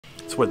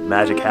It's where the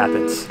magic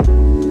happens.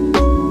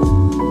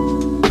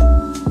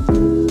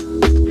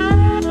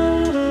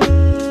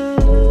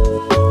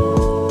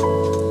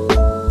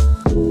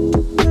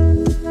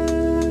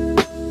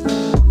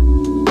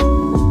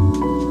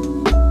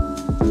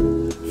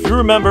 If you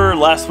remember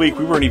last week,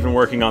 we weren't even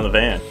working on the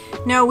van.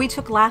 No, we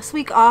took last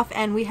week off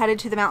and we headed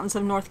to the mountains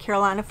of North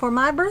Carolina for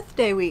my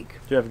birthday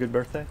week. Did you have a good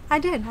birthday? I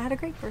did. I had a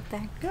great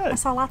birthday. Good. I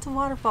saw lots of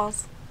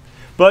waterfalls.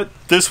 But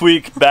this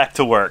week, back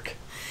to work.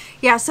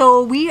 Yeah,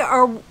 so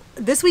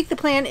this week the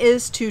plan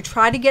is to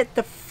try to get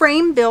the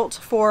frame built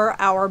for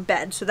our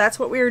bed. So that's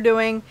what we were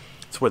doing.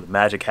 It's where the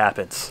magic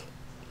happens.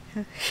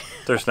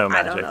 There's no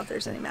magic. I don't know if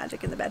there's any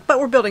magic in the bed, but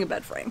we're building a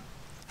bed frame.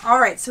 All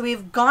right, so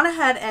we've gone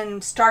ahead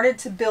and started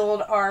to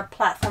build our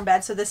platform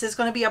bed. So this is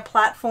going to be a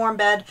platform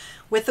bed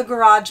with a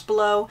garage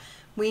below.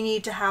 We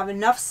need to have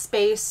enough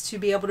space to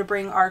be able to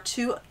bring our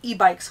 2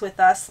 e-bikes with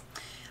us.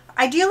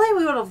 Ideally,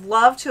 we would have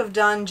loved to have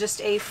done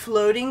just a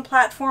floating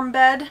platform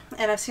bed,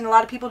 and I've seen a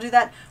lot of people do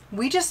that.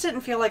 We just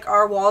didn't feel like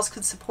our walls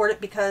could support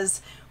it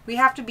because we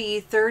have to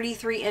be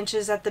 33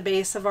 inches at the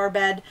base of our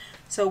bed.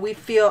 So we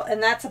feel,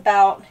 and that's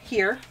about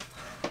here,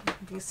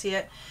 you can see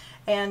it.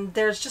 And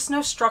there's just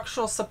no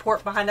structural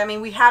support behind it. I mean,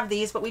 we have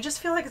these, but we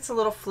just feel like it's a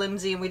little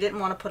flimsy and we didn't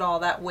want to put all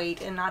that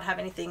weight and not have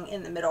anything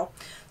in the middle.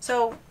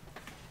 So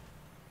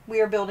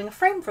we are building a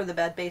frame for the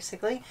bed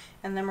basically,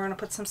 and then we're going to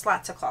put some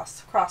slats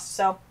across.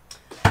 So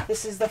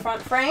this is the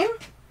front frame.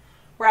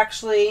 We're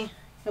actually,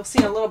 you'll see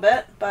in a little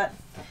bit, but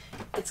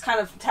it's kind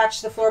of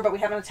attached to the floor, but we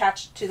haven't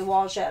attached it to the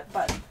walls yet.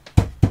 But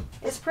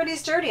it's pretty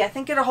sturdy. I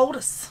think it'll hold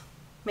us.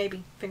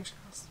 Maybe. Fingers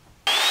crossed.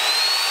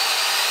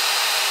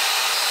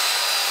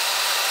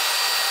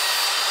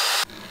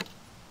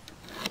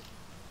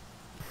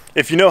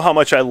 If you know how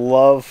much I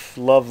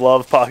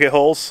love pocket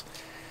holes,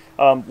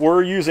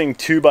 we're using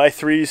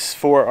 2x3s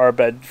for our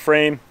bed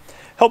frame.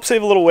 Help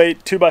save a little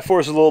weight. 2x4s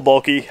are a little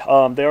bulky. They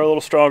are a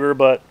little stronger,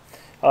 but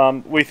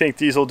we think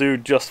these will do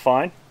just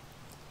fine.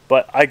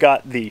 But I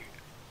got the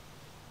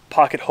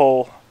Pocket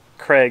Hole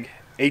Craig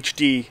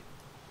HD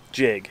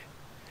jig.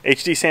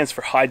 HD stands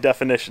for high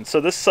definition.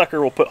 So this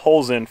sucker will put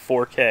holes in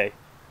 4K.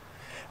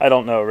 I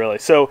don't know really.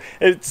 So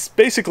it's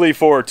basically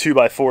for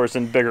 2x4s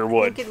and bigger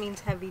wood. I think it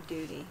means heavy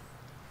duty.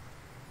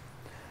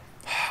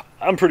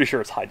 I'm pretty sure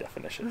it's high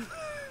definition.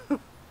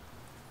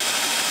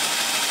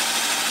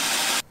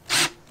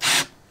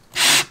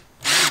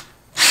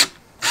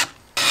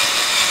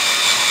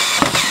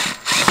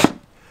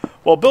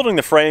 While building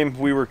the frame,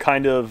 we were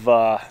kind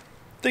of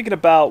thinking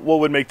about what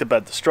would make the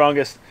bed the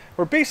strongest.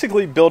 We're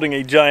basically building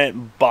a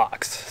giant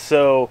box.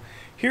 So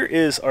here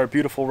is our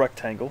beautiful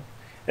rectangle.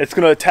 It's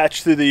going to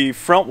attach to the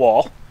front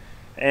wall,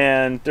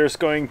 and there's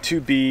going to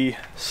be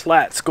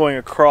slats going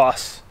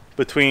across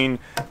between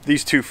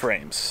these 2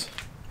 frames.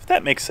 If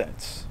that makes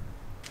sense.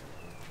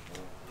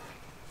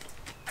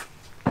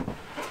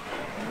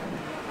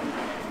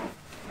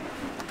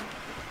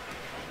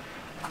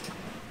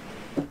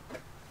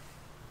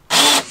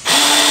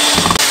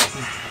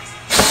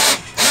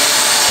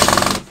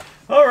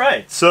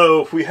 Alright,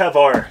 so we have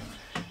our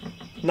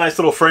nice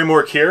little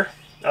framework here.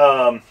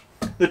 The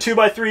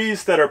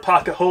 2x3s that are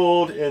pocket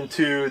holed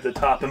into the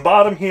top and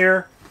bottom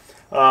here.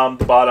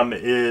 The bottom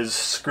is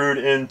screwed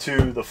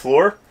into the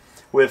floor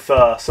with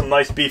some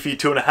nice beefy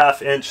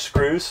 2.5-inch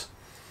screws.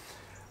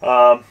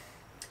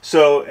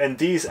 And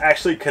these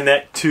actually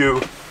connect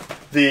to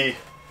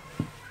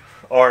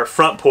our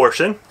front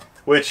portion,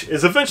 which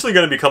is eventually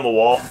going to become a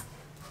wall.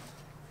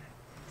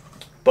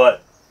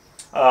 But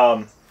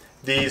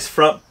these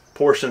front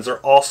portions are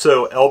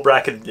also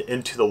L-bracketed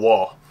into the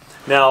wall.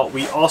 Now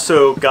we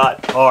also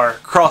got our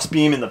cross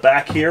beam in the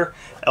back here,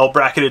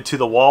 L-bracketed to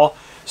the wall.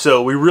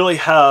 So we really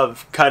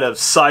have kind of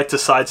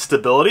side-to-side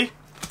stability,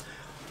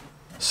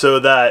 so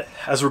that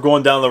as we're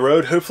going down the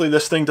road, hopefully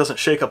this thing doesn't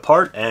shake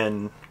apart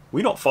and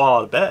we don't fall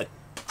out of bed.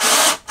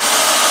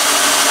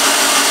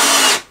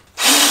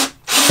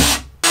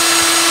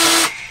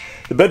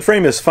 The bed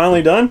frame is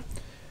finally done.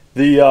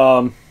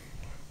 The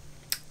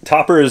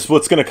topper is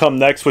what's going to come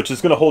next, which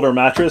is going to hold our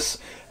mattress.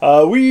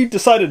 We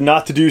decided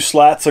not to do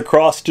slats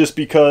across just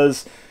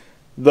because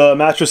the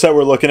mattress that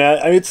we're looking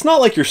at, I mean, it's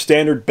not like your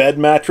standard bed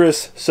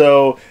mattress,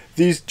 so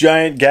these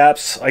giant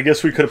gaps, I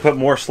guess we could have put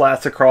more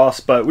slats across,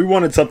 but we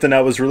wanted something that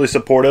was really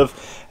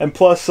supportive. And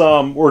plus,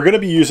 we're going to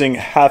be using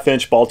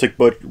 1/2-inch Baltic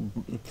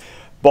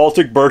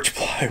birch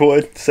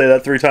plywood, say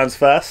that 3 times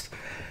fast,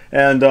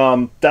 and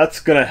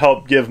that's going to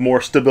help give more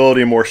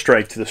stability and more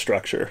strength to the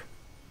structure.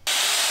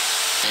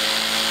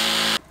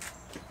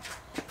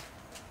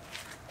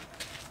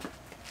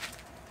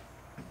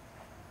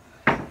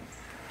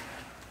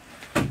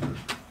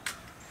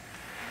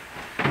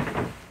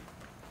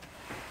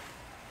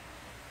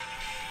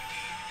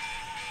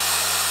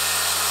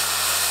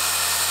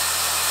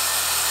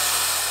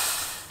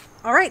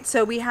 Alright,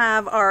 so we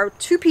have our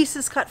 2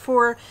 pieces cut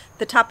for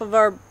the top of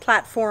our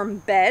platform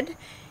bed,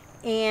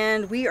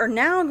 and we are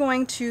now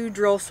going to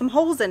drill some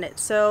holes in it.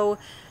 So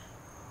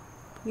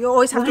you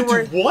always have to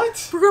worry.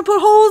 What? We're going to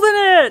put holes in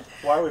it!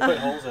 Why are we putting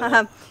holes in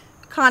it?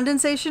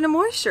 Condensation and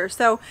moisture.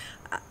 So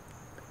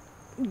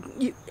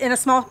in a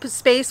small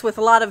space with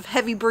a lot of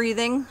heavy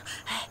breathing.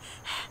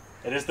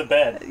 It is the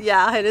bed.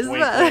 Yeah, it is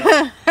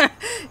the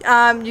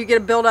bed. You get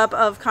a buildup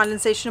of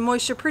condensation and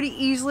moisture pretty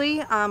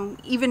easily.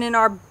 Even in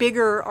our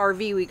bigger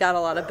RV, we got a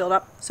lot of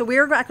buildup. So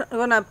we're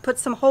going to put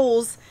some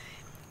holes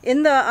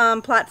in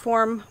the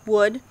platform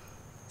wood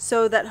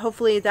so that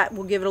hopefully that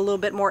will give it a little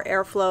bit more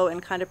airflow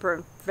and kind of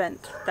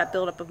prevent that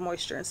buildup of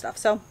moisture and stuff.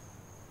 So,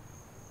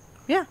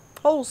 yeah,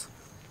 holes.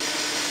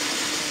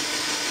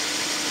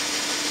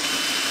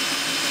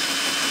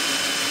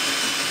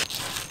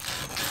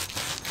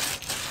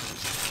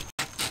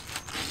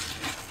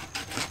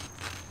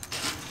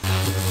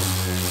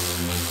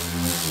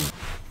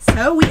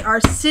 So we are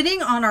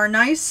sitting on our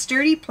nice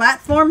sturdy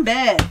platform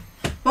bed.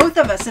 Both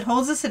of us, it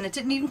holds us and it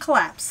didn't even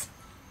collapse.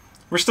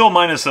 We're still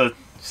minus a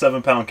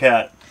 7-pound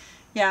cat.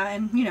 Yeah,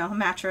 and you know, a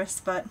mattress,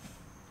 but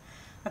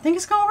I think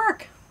it's gonna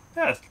work.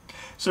 Yeah,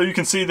 so you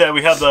can see that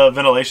we have the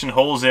ventilation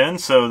holes in,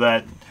 so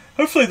that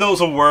hopefully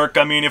those will work.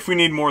 I mean, if we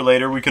need more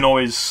later, we can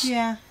always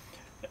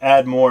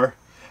add more.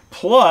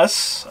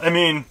 Plus, I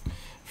mean,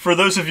 for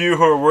those of you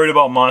who are worried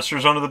about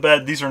monsters under the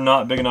bed, these are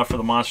not big enough for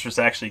the monsters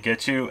to actually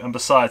get you. And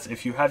besides,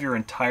 if you have your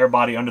entire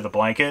body under the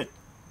blanket,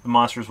 the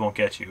monsters won't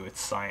get you. It's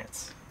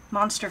science.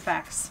 Monster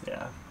facts.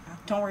 Yeah.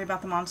 Don't worry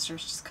about the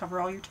monsters. Just cover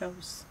all your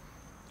toes.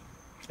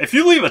 If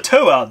you leave a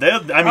toe out,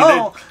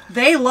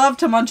 they love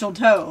to munch on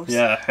toes.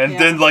 Yeah, and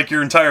then like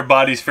your entire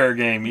body's fair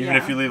game, even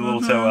if you leave a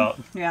little toe out.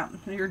 Yeah,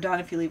 you're done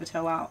if you leave a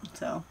toe out.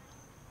 So,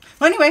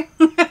 well, anyway.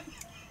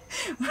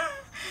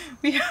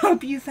 We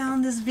hope you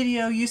found this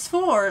video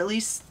useful, or at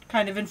least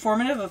kind of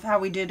informative of how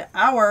we did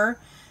our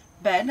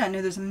bed. I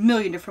know there's a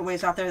million different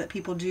ways out there that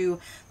people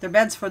do their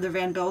beds for their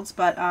van builds,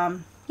 but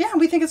yeah,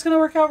 we think it's going to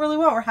work out really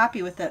well. We're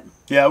happy with it.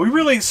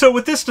 Yeah, so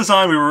with this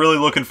design, we were really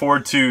looking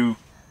forward to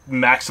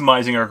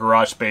maximizing our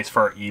garage space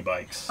for our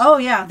e-bikes. Oh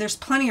yeah, there's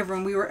plenty of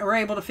room. We're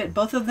able to fit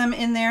both of them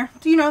in there.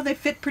 You know, they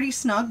fit pretty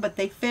snug, but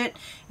they fit.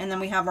 And then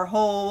we have our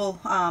whole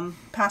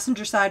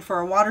passenger side for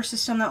our water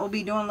system that we'll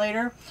be doing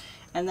later.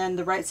 And then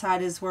the right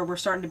side is where we're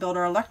starting to build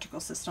our electrical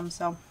system.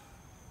 So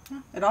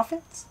yeah, it all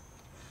fits.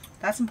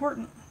 That's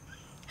important.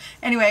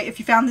 Anyway, if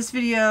you found this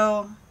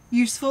video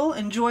useful,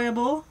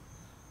 enjoyable,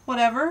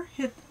 whatever,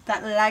 hit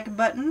that like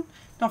button.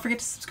 Don't forget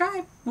to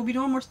subscribe. We'll be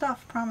doing more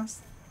stuff,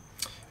 promise.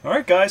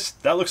 Alright guys,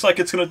 that looks like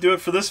it's going to do it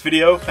for this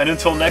video. And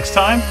until next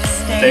time,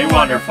 stay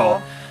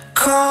wonderful.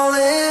 Call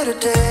it a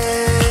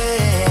day.